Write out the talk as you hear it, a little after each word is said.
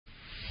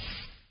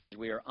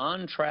we are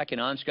on track and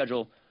on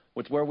schedule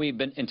with where we've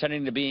been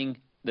intending to being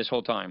this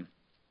whole time.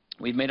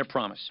 We've made a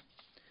promise.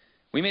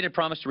 We made a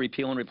promise to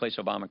repeal and replace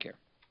Obamacare.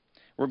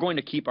 We're going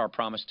to keep our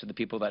promise to the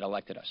people that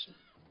elected us.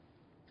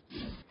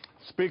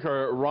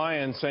 Speaker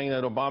Ryan saying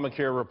that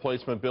Obamacare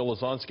replacement bill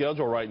is on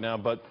schedule right now,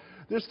 but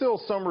there's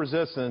still some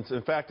resistance,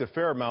 in fact, a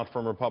fair amount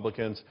from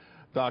Republicans.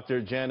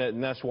 Dr. Janette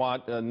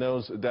Nesheiwat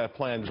knows that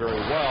plan very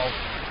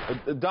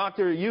well.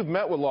 Doctor, you've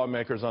met with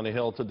lawmakers on the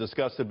Hill to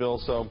discuss the bill,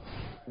 so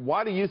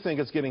why do you think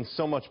it's getting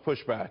so much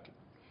pushback?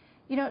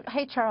 You know,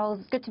 hey, Charles,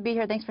 it's good to be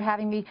here. Thanks for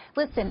having me.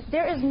 Listen,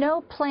 there is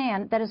no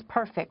plan that is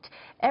perfect.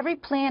 Every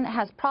plan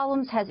has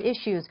problems, has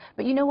issues.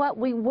 But you know what?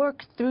 We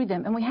work through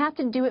them, and we have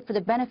to do it for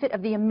the benefit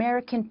of the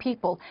American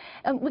people.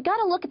 And we got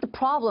to look at the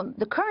problem.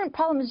 The current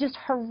problem is just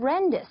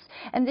horrendous.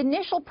 And the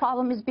initial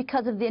problem is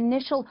because of the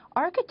initial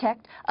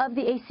architect of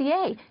the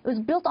ACA. It was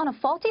built on a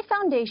faulty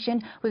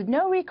foundation with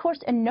no recourse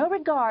and no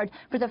regard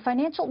for the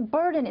financial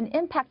burden and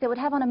impact that would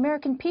have on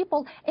American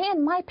people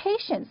and my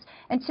patients.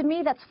 And to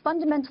me, that's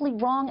fundamentally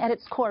wrong at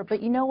its core.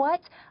 But you know what?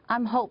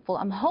 I'm hopeful.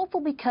 I'm hopeful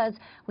because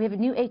we have a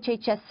new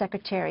HHS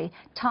secretary,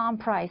 Tom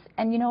Price,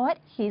 and you know what?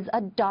 He's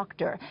a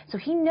doctor. So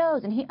he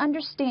knows and he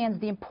understands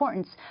the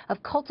importance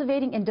of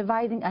cultivating and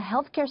devising a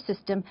healthcare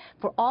system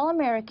for all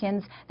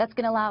Americans that's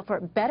going to allow for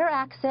better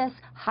access,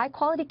 high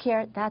quality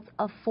care that's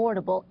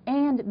affordable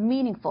and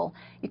meaningful.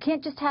 You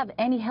can't just have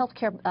any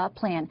healthcare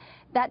plan.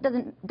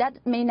 That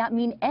may not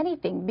mean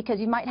anything because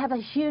you might have a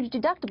huge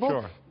deductible.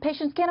 Sure.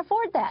 Patients can't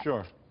afford that.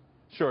 Sure.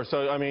 Sure.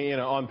 So, I mean, you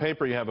know, on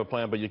paper you have a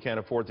plan, but you can't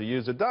afford to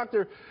use it.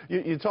 Doctor,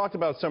 you talked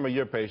about some of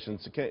your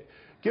patients.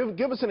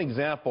 Give us an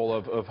example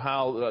of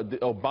how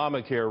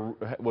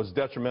Obamacare was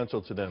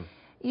detrimental to them.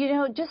 You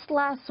know, just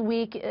last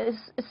week is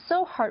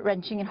so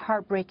heart-wrenching and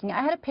heartbreaking.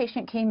 I had a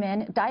patient came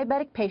in, a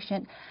diabetic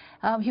patient.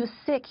 He was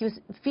sick, he was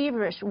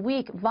feverish,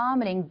 weak,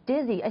 vomiting,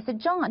 dizzy. I said,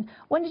 John,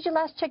 when did you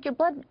last check your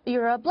blood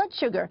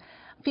sugar?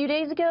 A few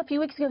days ago, a few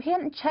weeks ago. He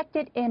hadn't checked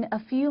it in a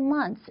few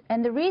months.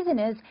 And the reason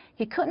is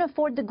he couldn't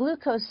afford the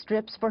glucose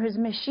strips for his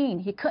machine.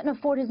 He couldn't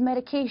afford his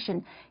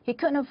medication. He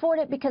couldn't afford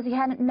it because he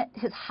hadn't met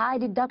his high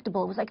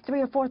deductible. It was like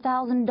 $3,000 or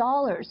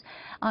 $4,000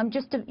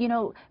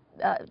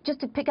 just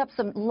to pick up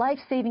some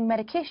life-saving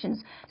medications.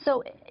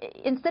 So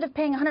instead of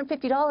paying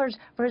 $150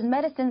 for his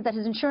medicines that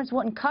his insurance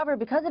wouldn't cover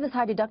because of his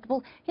high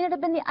deductible, he ended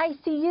up in the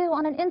ICU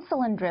on an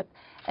insulin drip.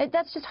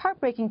 That's just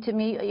heartbreaking to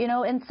me, you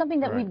know, and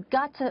something that we've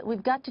got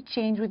to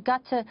change. We've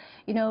got to,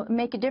 you know,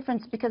 make a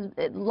difference because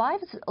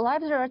lives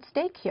are at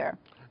stake here.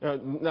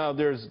 Now,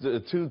 there's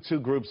two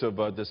groups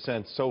of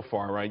dissent so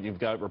far, right? You've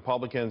got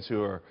Republicans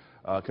who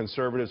are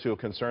conservatives who are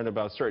concerned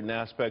about certain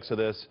aspects of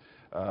this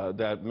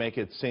that make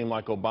it seem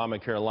like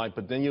Obamacare light,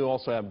 but then you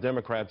also have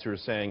Democrats who are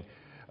saying,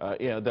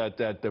 you know,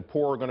 that the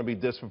poor are going to be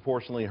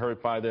disproportionately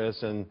hurt by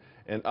this, and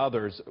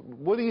others.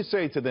 What do you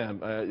say to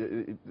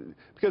them?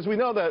 Because we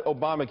know that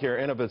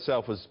Obamacare in of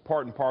itself was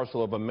part and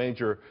parcel of a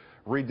major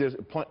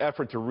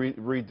effort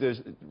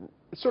to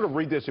sort of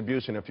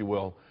redistribution, if you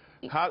will.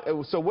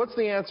 So what's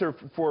the answer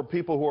for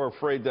people who are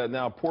afraid that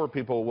now poor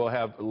people will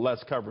have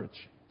less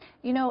coverage?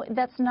 You know,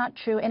 that's not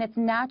true, and it's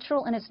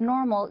natural and it's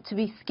normal to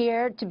be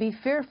scared, to be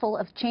fearful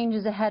of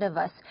changes ahead of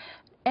us.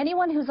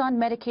 Anyone who's on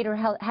Medicaid or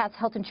has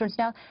health insurance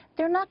now,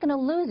 they're not going to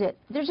lose it.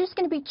 There's just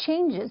going to be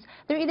changes.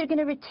 They're either going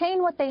to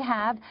retain what they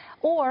have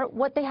or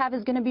what they have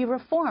is going to be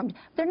reformed.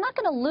 They're not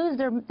going to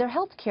lose their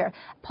health care.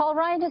 Paul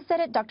Ryan has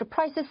said it. Dr.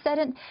 Price has said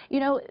it. You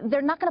know,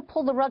 they're not going to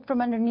pull the rug from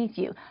underneath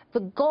you.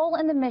 The goal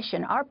and the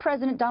mission, our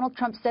President Donald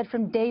Trump said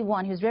from day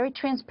one, he was very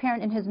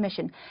transparent in his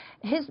mission.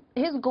 His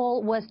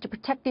goal was to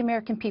protect the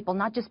American people,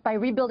 not just by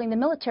rebuilding the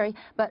military,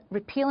 but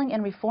repealing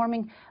and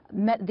reforming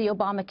the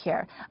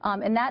Obamacare.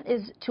 And that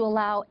is to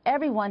allow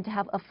everyone to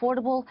have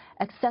affordable,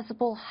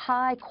 accessible,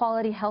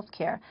 high-quality health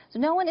care. So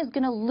no one is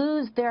going to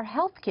lose their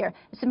health care.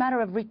 It's a matter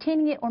of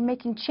retaining it or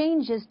making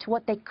changes to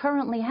what they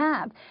currently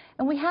have.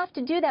 And we have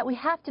to do that. We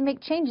have to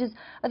make changes.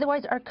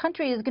 Otherwise, our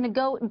country is going to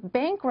go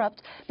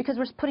bankrupt because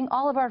we're putting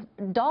all of our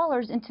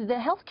dollars into the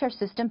health care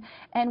system,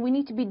 and we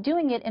need to be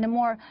doing it in a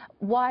more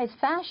wise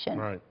fashion.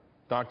 Right.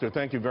 Doctor,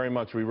 thank you very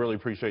much. We really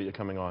appreciate you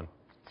coming on.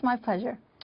 It's my pleasure.